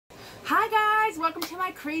Hi guys, welcome to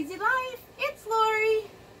my crazy life. It's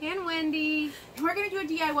Lori and Wendy. and we're going to do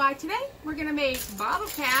a DIY today. We're going to make bottle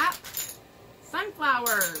cap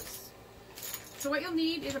sunflowers. So what you'll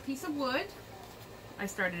need is a piece of wood. I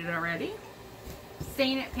started it already.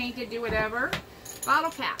 Stain it, paint it, do whatever.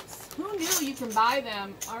 Bottle caps. Who knew you can buy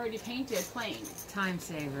them already painted plain? Time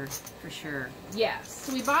saver, for sure. Yes.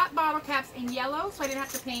 So we bought bottle caps in yellow so I didn't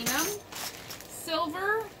have to paint them.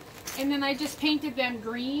 Silver, and then I just painted them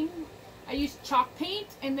green. I used chalk paint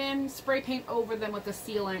and then spray paint over them with the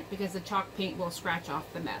sealant because the chalk paint will scratch off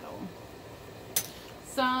the metal.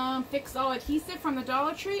 Some Fix-All adhesive from the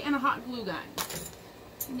Dollar Tree and a hot glue gun.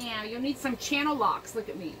 Now you'll need some channel locks. Look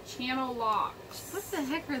at me, channel locks. What the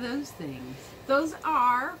heck are those things? Those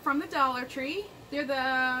are from the Dollar Tree. They're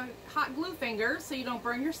the hot glue fingers so you don't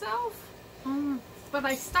burn yourself. But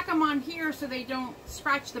I stuck them on here so they don't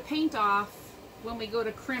scratch the paint off when we go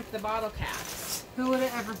to crimp the bottle caps. Who would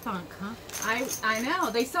have ever thunk, huh? I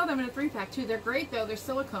know. They sell them in a 3-pack too. They're great though. They're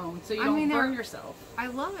silicone so you don't burn yourself. I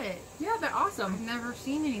love it. Yeah, they're awesome. I've never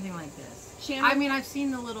seen anything like this. Channel, I mean, I've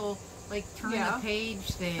seen the little, like, turn the page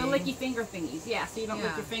thing. the licky finger thingies. Yeah, so you don't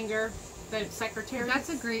lick your finger. The secretary. That's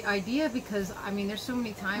a great idea because, I mean, there's so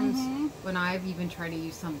many times when I've even tried to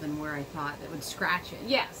use something where I thought it would scratch it.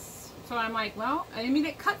 Yes. So I'm like, well, I mean,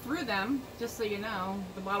 it cut through them, just so you know.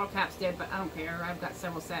 The bottle caps did, but I don't care. I've got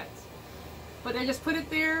several sets. But I just put it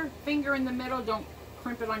there, finger in the middle. Don't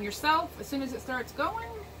crimp it on yourself. As soon as it starts going.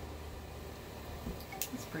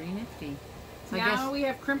 It's pretty nifty. So Now we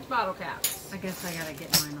have crimped bottle caps. I guess I gotta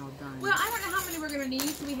get mine all done. Well, I don't know how many we're going to need.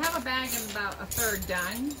 So we have a bag of about a third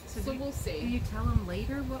done. So we'll see. Do you tell them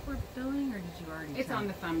later what we're doing, or did you already It's on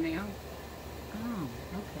the thumbnail. Oh,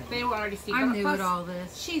 okay. They will already see. I'm new Plus, at all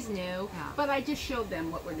this. She's new, Yeah. but I just showed them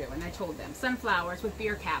what we're doing. I told them sunflowers with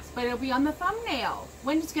beer caps, but it'll be on the thumbnail.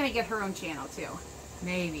 Wendy's gonna get her own channel too.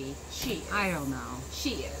 Maybe. She is. I don't know.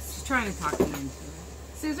 She is. She's trying to talk me into it.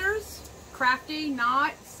 Scissors, crafty,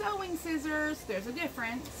 not sewing scissors. There's a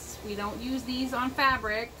difference. We don't use these on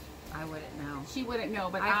fabric. I wouldn't know. She wouldn't know,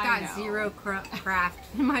 but I've got zero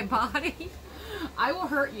craft in my body. I will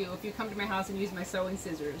hurt you if you come to my house and use my sewing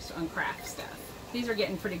scissors on craft stuff. These are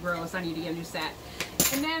getting pretty gross. I need to get a new set.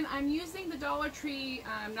 And then I'm using the Dollar Tree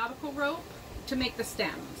nautical rope to make the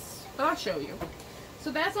stems. But I'll show you.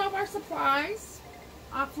 So that's all of our supplies.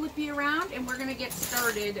 I'll flip you around and we're going to get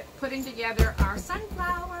started putting together our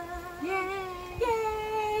sunflower. Yay!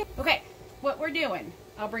 Yay! Okay, what we're doing.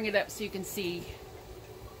 I'll bring it up so you can see.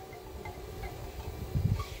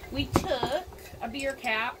 We took a beer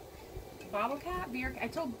cap. Bottle cap? Beer. I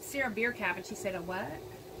told Sarah beer cap and she said a what?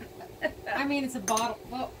 I mean, it's a bottle.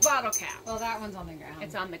 Well, Bottle cap. well, that one's on the ground.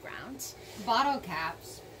 It's on the ground. Bottle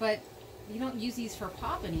caps, but you don't use these for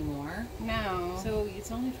pop anymore. No. So it's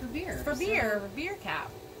only for beer. For beer. Beer cap.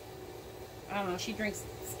 I don't know. She drinks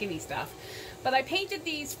skinny stuff. But I painted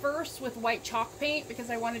these first with white chalk paint because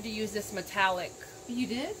I wanted to use this metallic. You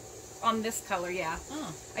did? On this color, yeah.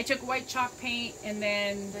 Oh. I took white chalk paint and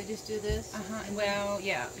then... Did I just do this? Well,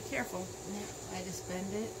 yeah. Be careful. Yeah, I just bend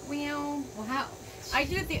it. Well, how? I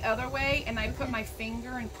did it the other way and I put my finger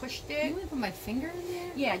and pushed it. You want to put my finger in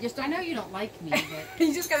there? Yeah, just don't... I know you don't like me, but...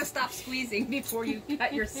 You just gotta stop squeezing before you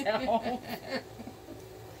cut yourself.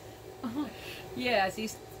 Yeah, so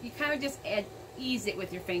you kind of just ease it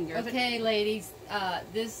with your fingers. Okay, ladies,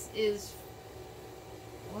 this is...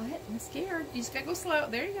 What? I'm scared. You just gotta go slow.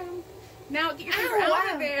 There you go. Now get your finger Ow,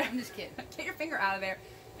 out of there. I'm just kidding. Get your finger out of there.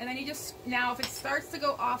 And then you just, now if it starts to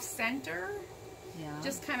go off center,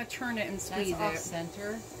 just kind of turn it and squeeze That's off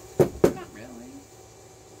center? Not really.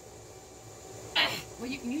 Well,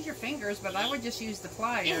 you can use your fingers, but I would just use the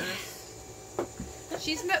pliers.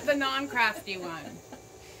 She's the non-crafty one.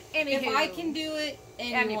 Anywho, If I can do it,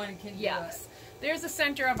 anyone can do it. There's the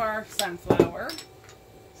center of our sunflower.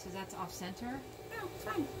 So that's off center? No, it's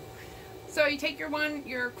fine. So you take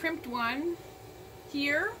your crimped one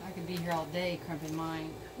here. I could be here all day crimping mine.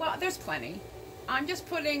 Well, there's plenty. I'm just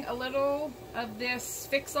putting a little of this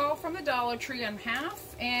Fix-All from the Dollar Tree on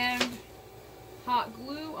half and hot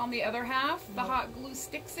glue on the other half. The hot glue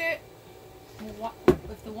sticks it. Well,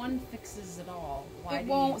 if the one fixes it all, why it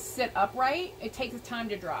won't sit upright. It takes time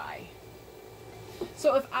to dry.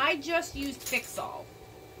 So if I just used Fix-All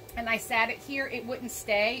and I sat it here, it wouldn't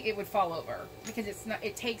stay. It would fall over because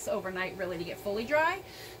it takes overnight really to get fully dry.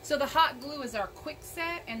 So the hot glue is our quick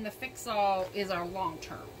set and the Fix-All is our long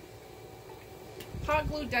term. Hot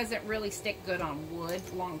glue doesn't really stick good on wood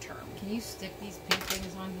long term. Can you stick these pink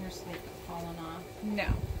things on here so they keep falling off? No.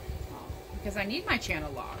 Because I need my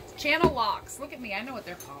channel locks. Channel locks. Look at me. I know what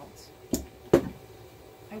they're called.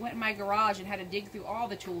 I went in my garage and had to dig through all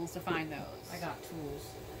the tools to find those. I got tools.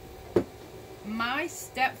 My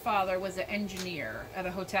stepfather was an engineer at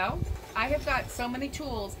a hotel. I have got so many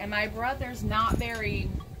tools, and my brother's not very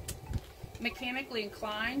mechanically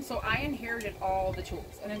inclined, so I inherited all the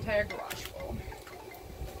tools, an entire garage full.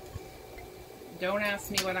 Don't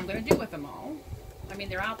ask me what I'm going to do with them all. I mean,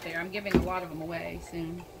 they're out there. I'm giving a lot of them away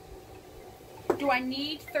soon. Do I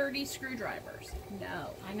need 30 screwdrivers?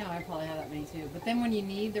 No. I know, I probably have that many too. But then when you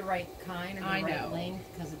need the right kind or the right length,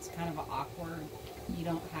 because it's kind of awkward, you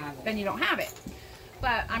don't have it. Then you don't have it.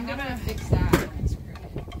 But I'm going to fix that when it's screwed.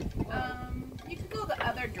 You could go the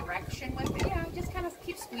other direction with it. Yeah, just kind of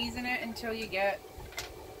keep squeezing it until you get...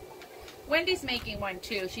 Wendy's making one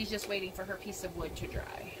too. She's just waiting for her piece of wood to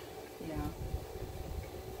dry. Yeah.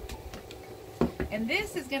 And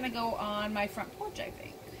this is going to go on my front porch, I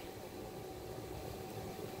think.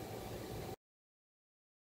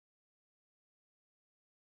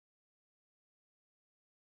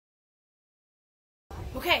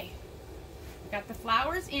 Okay, got the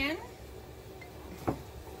flowers in.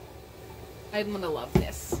 I'm gonna love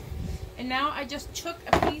this. And now I just took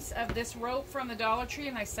a piece of this rope from the Dollar Tree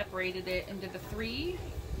and I separated it into the 3.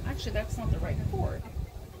 Actually, that's not the right cord.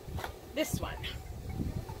 This one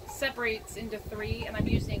separates into 3, and I'm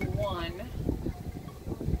using 1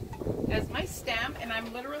 as my stem, and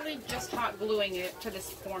I'm literally just hot gluing it to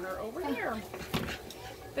this corner over here.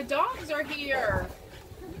 The dogs are here.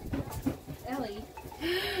 Ellie.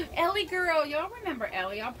 Ellie girl, y'all remember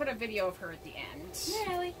Ellie? I'll put a video of her at the end.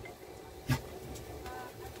 Yeah, Ellie.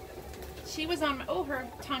 She was on, oh, her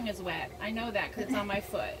tongue is wet. I know that because it's on my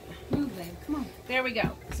foot. Move, babe. Come on. There we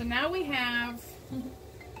go. So now we have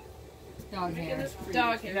dog hair.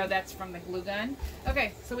 Dog hair. No, that's from the glue gun.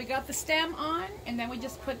 Okay, so we got the stem on, and then we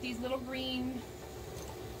just put these little green.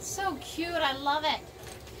 So cute. I love it.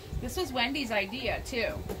 This was Wendy's idea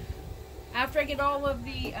too. After I get all of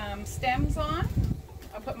the stems on,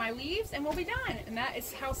 I'll put my leaves and we'll be done. And that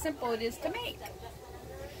is how simple it is to make.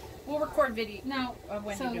 We'll record video now of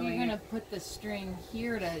Wendy so doing you're gonna it. Put the string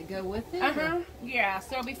here to go with it? Yeah,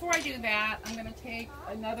 so before I do that, I'm gonna take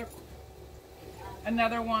another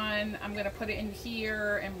one. I'm gonna put it in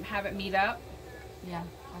here and have it meet up. Yeah,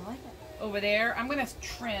 I like it. Over there. I'm gonna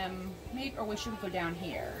trim, maybe, or we should go down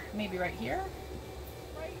here. Maybe right here.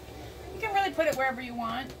 You can really put it wherever you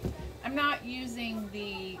want. I'm not using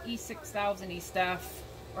the E6000 stuff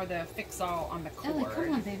or the fix-all on the cord. Ellie,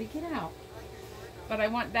 come on, baby, get out. But I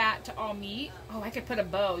want that to all meet. Oh, I could put a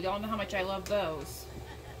bow. Y'all know how much I love bows.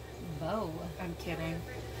 Bow? I'm kidding.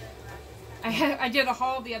 I did a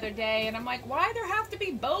haul the other day, and I'm like, why there have to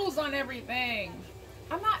be bows on everything?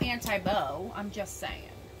 I'm not anti-bow. I'm just saying.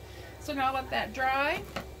 So now let that dry.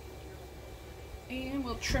 And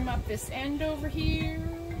we'll trim up this end over here.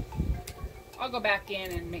 I'll go back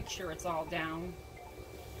in and make sure it's all down.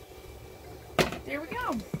 There we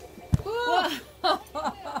go.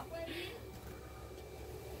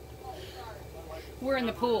 We're in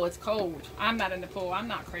the pool. It's cold. I'm not in the pool. I'm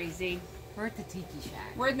not crazy. We're at the Tiki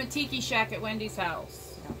Shack. We're in the Tiki Shack at Wendy's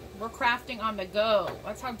house. We're crafting on the go.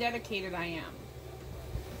 That's how dedicated I am.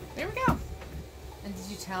 There we go. And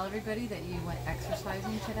did you tell everybody that you went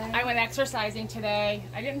exercising today? I went exercising today.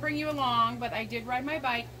 I didn't bring you along, but I did ride my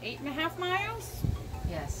bike 8.5 miles.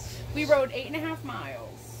 Yes. We rode 8.5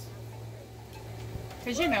 miles.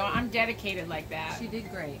 Because, you know, I'm dedicated like that. She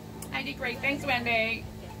did great. I did great. Thanks, Wendy.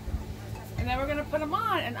 And then we're going to put them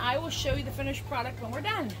on, and I will show you the finished product when we're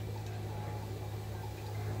done.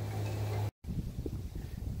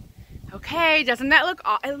 Okay, doesn't that look,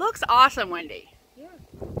 it looks awesome, Wendy. Yeah.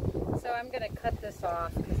 So I'm going to cut this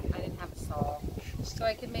off because I didn't have a saw. So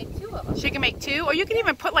I can make 2 of them. She can make 2, or you can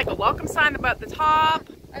even put like a welcome sign about the top.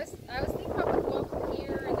 I was thinking about putting welcome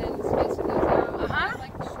here and then space goes out.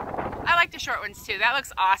 I like the short ones too. That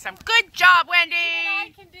looks awesome. Good job, Wendy.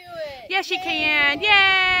 I can do it. Yes, you can.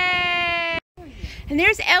 Yay! And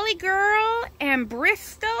there's Ellie girl and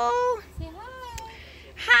Bristol. Say hi.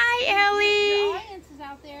 Hi, Ellie. Your audience is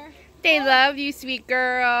out there. They love you, sweet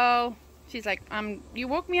girl. She's like, you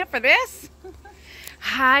woke me up for this?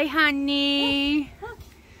 Hi, honey. Look.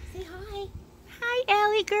 Say hi. Hi,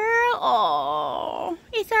 Ellie girl. Oh,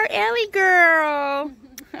 it's our Ellie girl.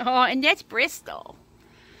 Oh, and that's Bristol.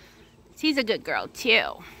 She's a good girl,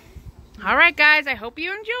 too. All right, guys, I hope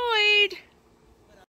you enjoyed.